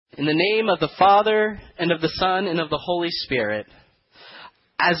In the name of the Father, and of the Son, and of the Holy Spirit.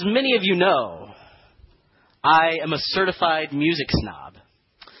 As many of you know, I am a certified music snob.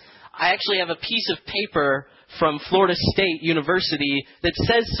 I actually have a piece of paper from Florida State University that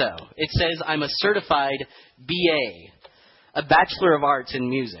says so. It says I'm a certified BA, a Bachelor of Arts in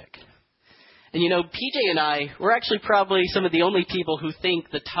Music. And you know, PJ and I, we're actually probably some of the only people who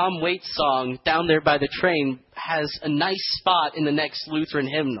think the Tom Waits song, Down There by the Train, has a nice spot in the next Lutheran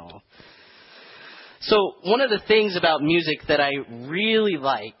hymnal. So one of the things about music that I really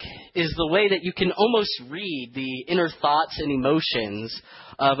like is the way that you can almost read the inner thoughts and emotions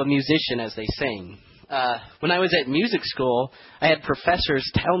of a musician as they sing. When I was at music school, I had professors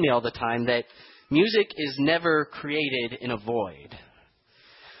tell me all the time that music is never created in a void.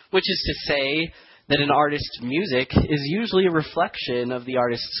 Which is to say that an artist's music is usually a reflection of the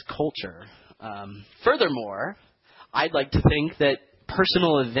artist's culture. Furthermore, I'd like to think that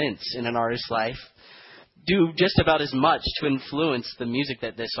personal events in an artist's life do just about as much to influence the music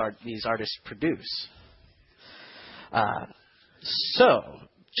that these artists produce. So,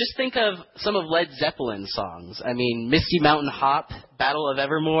 just think of some of Led Zeppelin's songs. I mean, Misty Mountain Hop, Battle of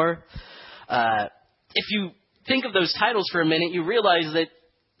Evermore. If you think of those titles for a minute, you realize that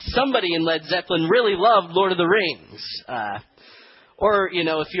somebody in Led Zeppelin really loved Lord of the Rings. Or, you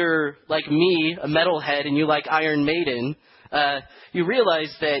know, if you're like me, a metalhead, and you like Iron Maiden, you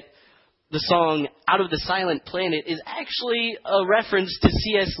realize that the song Out of the Silent Planet is actually a reference to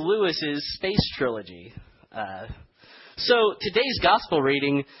C.S. Lewis's space trilogy. So today's gospel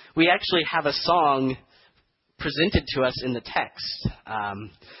reading, we actually have a song presented to us in the text.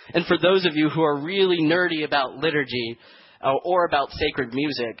 And for those of you who are really nerdy about liturgy, or about sacred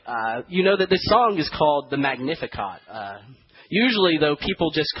music, you know that this song is called the Magnificat. Usually, though,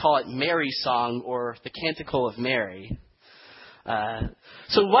 people just call it Mary's Song or the Canticle of Mary.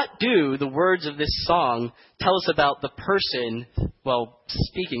 So what do the words of this song tell us about the person,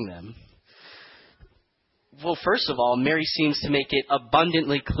 speaking them? Well, first of all, Mary seems to make it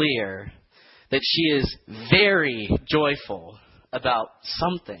abundantly clear that she is very joyful about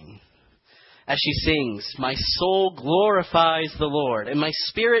something. As she sings, "My soul glorifies the Lord, and my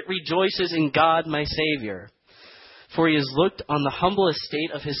spirit rejoices in God my Savior. For he has looked on the humble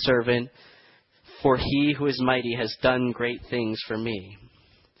estate of his servant, for he who is mighty has done great things for me."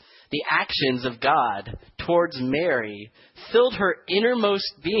 The actions of God towards Mary filled her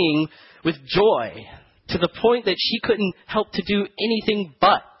innermost being with joy, to the point that she couldn't help to do anything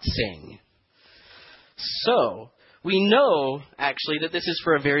but sing. So, we know, actually, that this is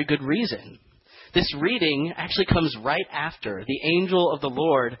for a very good reason. This reading actually comes right after the angel of the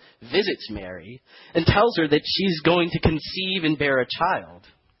Lord visits Mary and tells her that she's going to conceive and bear a child.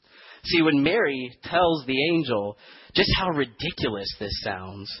 See, when Mary tells the angel just how ridiculous this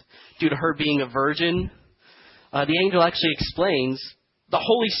sounds, due to her being a virgin, the angel actually explains, "The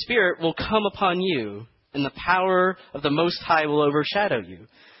Holy Spirit will come upon you, and the power of the Most High will overshadow you.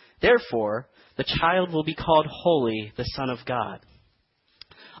 Therefore, the child will be called Holy, the Son of God."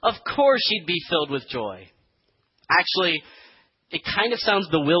 Of course she'd be filled with joy. Actually, it kind of sounds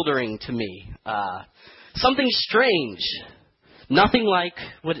bewildering to me. Something strange, nothing like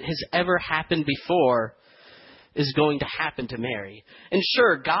what has ever happened before, is going to happen to Mary. And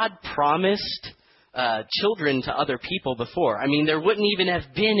sure, God promised children to other people before. I mean, there wouldn't even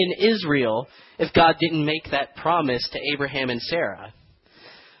have been in Israel if God didn't make that promise to Abraham and Sarah.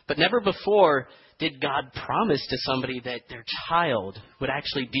 But never before did God promise to somebody that their child would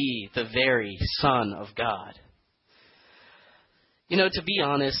actually be the very Son of God. You know, to be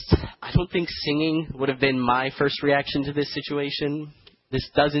honest, I don't think singing would have been my first reaction to this situation. This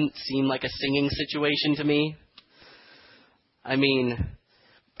doesn't seem like a singing situation to me. I mean,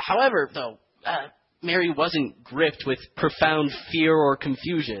 however, though, Mary wasn't gripped with profound fear or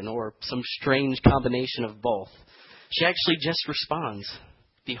confusion or some strange combination of both. She actually just responds,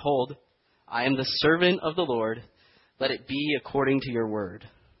 "Behold, I am the servant of the Lord. Let it be according to your word."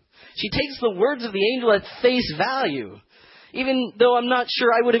 She takes the words of the angel at face value, even though I'm not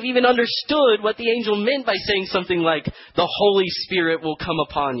sure I would have even understood what the angel meant by saying something like, "The Holy Spirit will come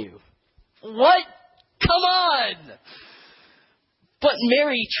upon you." What? Come on! But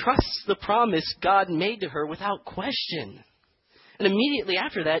Mary trusts the promise God made to her without question. And immediately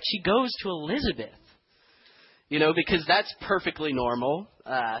after that, she goes to Elizabeth. You know, because that's perfectly normal.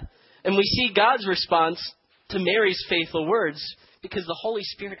 And we see God's response to Mary's faithful words because the Holy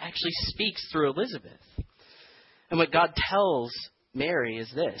Spirit actually speaks through Elizabeth. And what God tells Mary is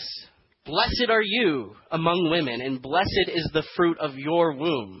this: "Blessed are you among women, and blessed is the fruit of your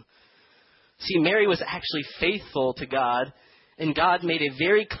womb." See, Mary was actually faithful to God And God made a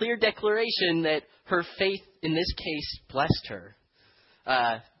very clear declaration that her faith in this case blessed her.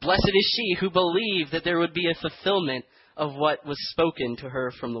 Blessed is she who believed that there would be a fulfillment of what was spoken to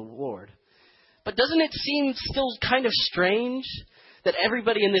her from the Lord. But doesn't it seem still kind of strange that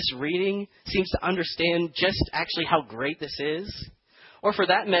everybody in this reading seems to understand just actually how great this is? Or for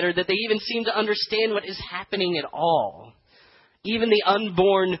that matter, that they even seem to understand what is happening at all. Even the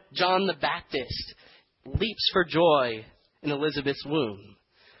unborn John the Baptist leaps for joy in Elizabeth's womb.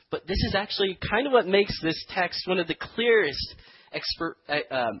 But this is actually kind of what makes this text one of the clearest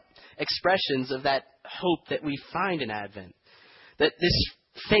expressions of that hope that we find in Advent. That this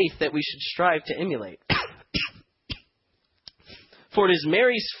faith that we should strive to emulate. For it is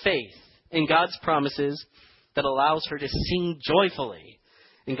Mary's faith in God's promises that allows her to sing joyfully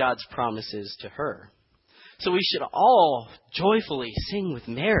in God's promises to her. So we should all joyfully sing with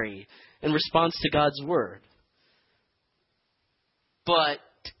Mary in response to God's word. But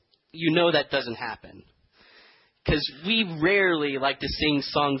you know that doesn't happen. Because we rarely like to sing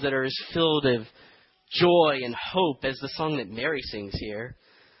songs that are as filled of joy and hope as the song that Mary sings here.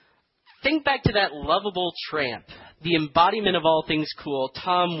 Think back to that lovable tramp, the embodiment of all things cool,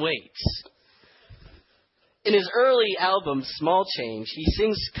 Tom Waits. In his early album, Small Change, he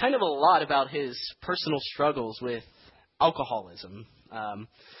sings kind of a lot about his personal struggles with alcoholism.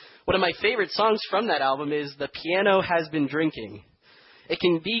 One of my favorite songs from that album is The Piano Has Been Drinking. It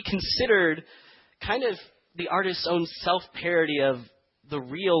can be considered kind of the artist's own self-parody of the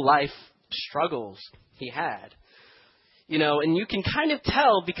real life struggles he had. You know, and you can kind of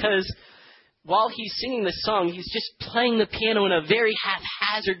tell because while he's singing this song, he's just playing the piano in a very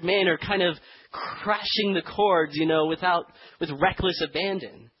haphazard manner, kind of crashing the chords, you know, with reckless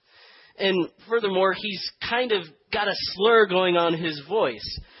abandon. And furthermore, he's kind of got a slur going on his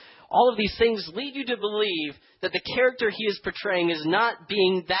voice. All of these things lead you to believe that the character he is portraying is not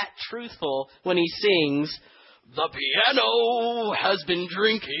being that truthful when he sings, "The piano has been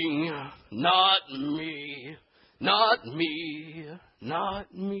drinking, not me, not me,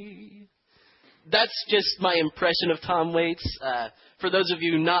 not me." That's just my impression of Tom Waits, for those of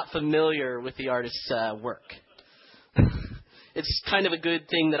you not familiar with the artist's work. It's kind of a good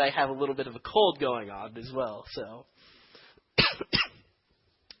thing that I have a little bit of a cold going on as well. So,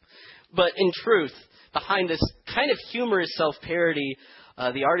 but in truth, behind this kind of humorous self-parody,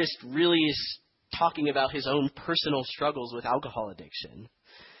 the artist really is talking about his own personal struggles with alcohol addiction.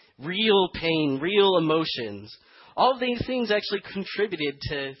 Real pain, real emotions. All of these things actually contributed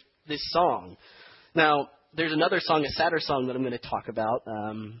to this song. Now, there's another song, a sadder song that I'm going to talk about,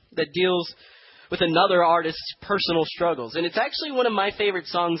 that deals with another artist's personal struggles. And it's actually one of my favorite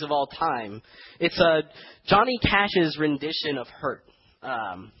songs of all time. It's Johnny Cash's rendition of Hurt.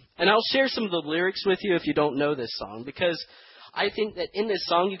 And I'll share some of the lyrics with you if you don't know this song, because I think that in this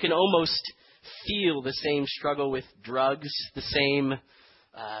song you can almost feel the same struggle with drugs, the same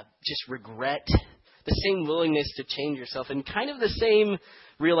just regret, the same willingness to change yourself, and kind of the same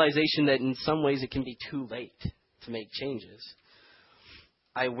realization that in some ways it can be too late to make changes.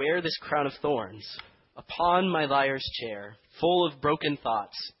 I wear this crown of thorns upon my liar's chair, full of broken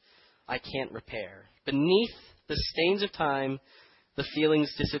thoughts I can't repair. Beneath the stains of time, the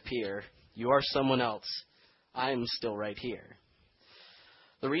feelings disappear. You are someone else. I'm still right here.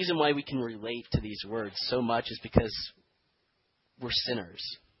 The reason why we can relate to these words so much is because we're sinners.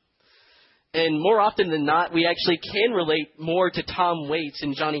 And more often than not, we actually can relate more to Tom Waits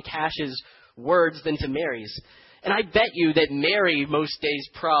and Johnny Cash's words than to Mary's. And I bet you that Mary most days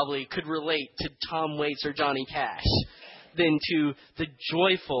probably could relate to Tom Waits or Johnny Cash than to the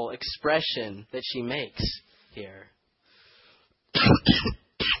joyful expression that she makes here.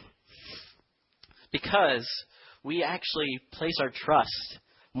 Because we actually place our trust,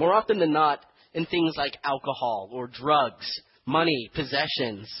 more often than not, in things like alcohol or drugs, money,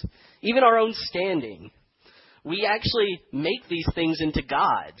 possessions, even our own standing. We actually make these things into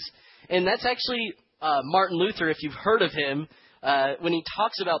gods. And that's actually Martin Luther, if you've heard of him, when he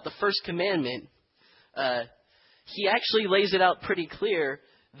talks about the first commandment, he actually lays it out pretty clear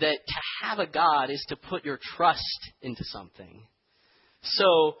that to have a God is to put your trust into something.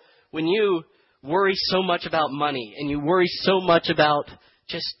 So when you worry so much about money and you worry so much about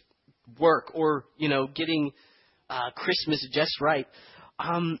just work or, getting Christmas just right,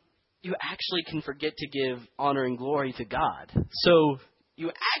 you actually can forget to give honor and glory to God. So you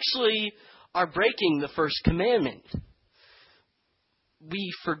actually are breaking the first commandment.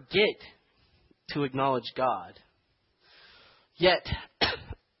 We forget to acknowledge God. Yet,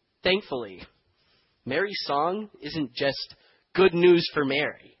 thankfully, Mary's song isn't just good news for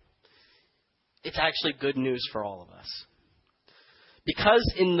Mary. It's actually good news for all of us.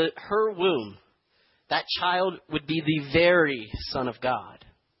 Because in her womb, that child would be the very Son of God.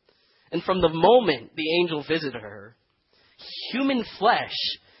 And from the moment the angel visited her, human flesh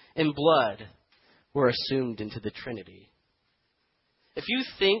and blood were assumed into the Trinity. If you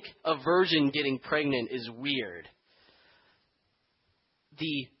think a virgin getting pregnant is weird,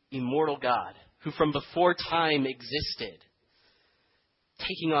 the immortal God, who from before time existed,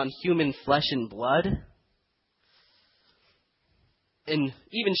 taking on human flesh and blood, and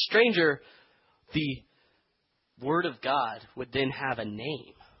even stranger, the Word of God would then have a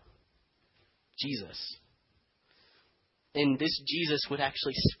name, Jesus. And this Jesus would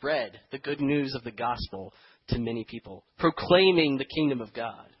actually spread the good news of the gospel to many people, proclaiming the kingdom of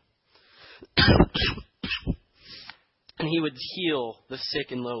God. And he would heal the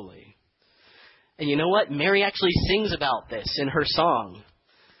sick and lowly. And you know what? Mary actually sings about this in her song.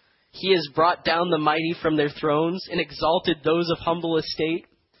 He has brought down the mighty from their thrones and exalted those of humble estate.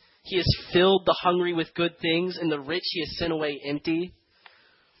 He has filled the hungry with good things, and the rich he has sent away empty.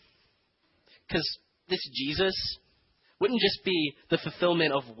 Because this Jesus wouldn't just be the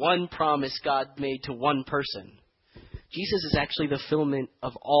fulfillment of one promise God made to one person. Jesus is actually the fulfillment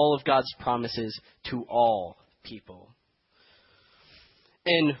of all of God's promises to all people.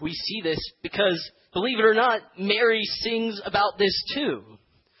 And we see this because, believe it or not, Mary sings about this too.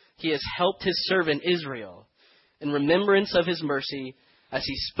 He has helped his servant Israel in remembrance of his mercy as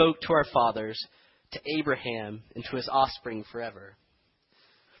he spoke to our fathers, to Abraham, and to his offspring forever.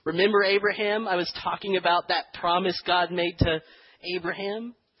 Remember Abraham? I was talking about that promise God made to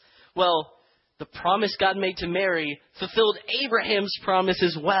Abraham. Well, the promise God made to Mary fulfilled Abraham's promise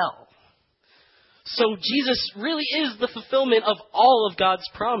as well. So Jesus really is the fulfillment of all of God's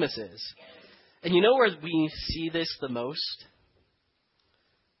promises. And you know where we see this the most?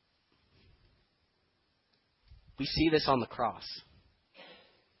 We see this on the cross.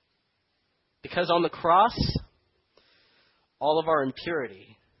 Because on the cross, all of our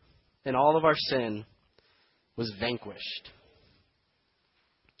impurity and all of our sin was vanquished.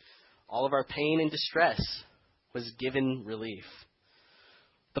 All of our pain and distress was given relief.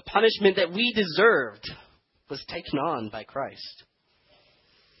 The punishment that we deserved was taken on by Christ.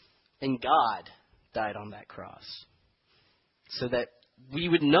 And God died on that cross so that we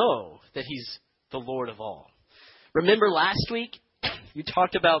would know that he's the Lord of all. Remember last week, you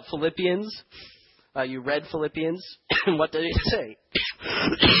talked about Philippians. You read Philippians. And what did it say?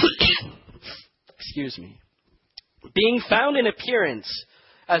 Excuse me. Being found in appearance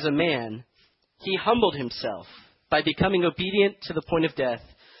as a man, he humbled himself by becoming obedient to the point of death,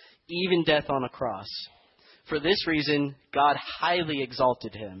 even death on a cross. For this reason, God highly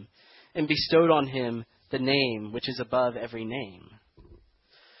exalted him and bestowed on him the name which is above every name.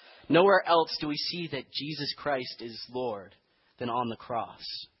 Nowhere else do we see that Jesus Christ is Lord than on the cross.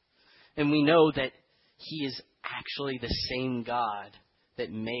 And we know that he is actually the same God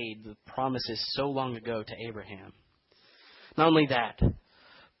that made the promises so long ago to Abraham. Not only that,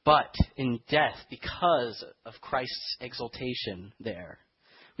 but in death, because of Christ's exaltation there,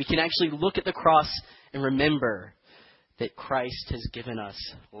 we can actually look at the cross and remember that Christ has given us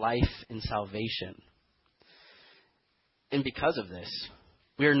life and salvation. And because of this,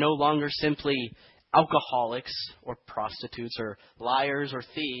 we are no longer simply alcoholics or prostitutes or liars or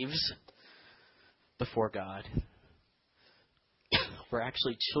thieves before God. We're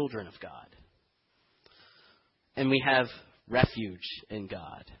actually children of God. And we have refuge in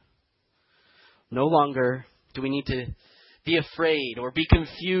God. No longer do we need to be afraid or be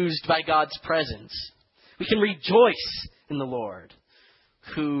confused by God's presence. We can rejoice in the Lord,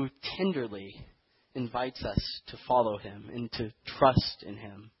 who tenderly invites us to follow him and to trust in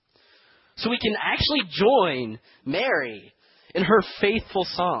him. So we can actually join Mary in her faithful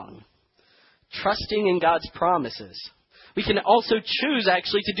song, trusting in God's promises. We can also choose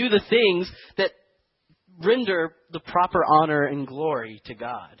actually to do the things that render the proper honor and glory to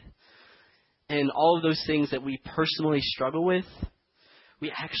God. And all of those things that we personally struggle with,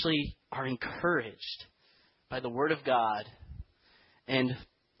 we actually are encouraged by the Word of God. And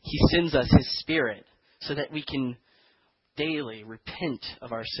he sends us his Spirit so that we can daily repent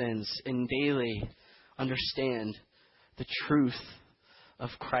of our sins and daily understand the truth of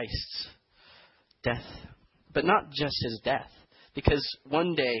Christ's death. But not just his death, because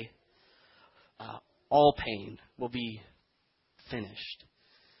one day all pain will be finished.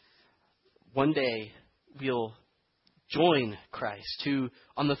 One day we'll join Christ, who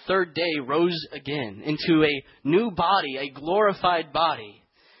on the third day rose again into a new body, a glorified body.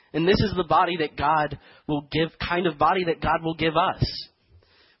 And this is the body that God will give, kind of body that God will give us.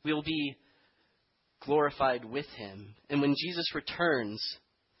 We'll be glorified with him. And when Jesus returns,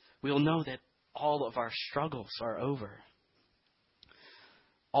 we'll know that all of our struggles are over.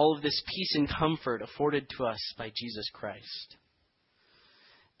 All of this peace and comfort afforded to us by Jesus Christ.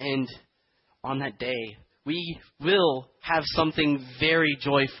 And on that day, we will have something very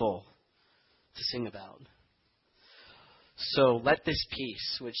joyful to sing about. So let this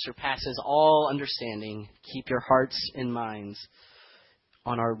peace, which surpasses all understanding, keep your hearts and minds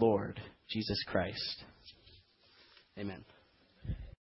on our Lord, Jesus Christ. Amen.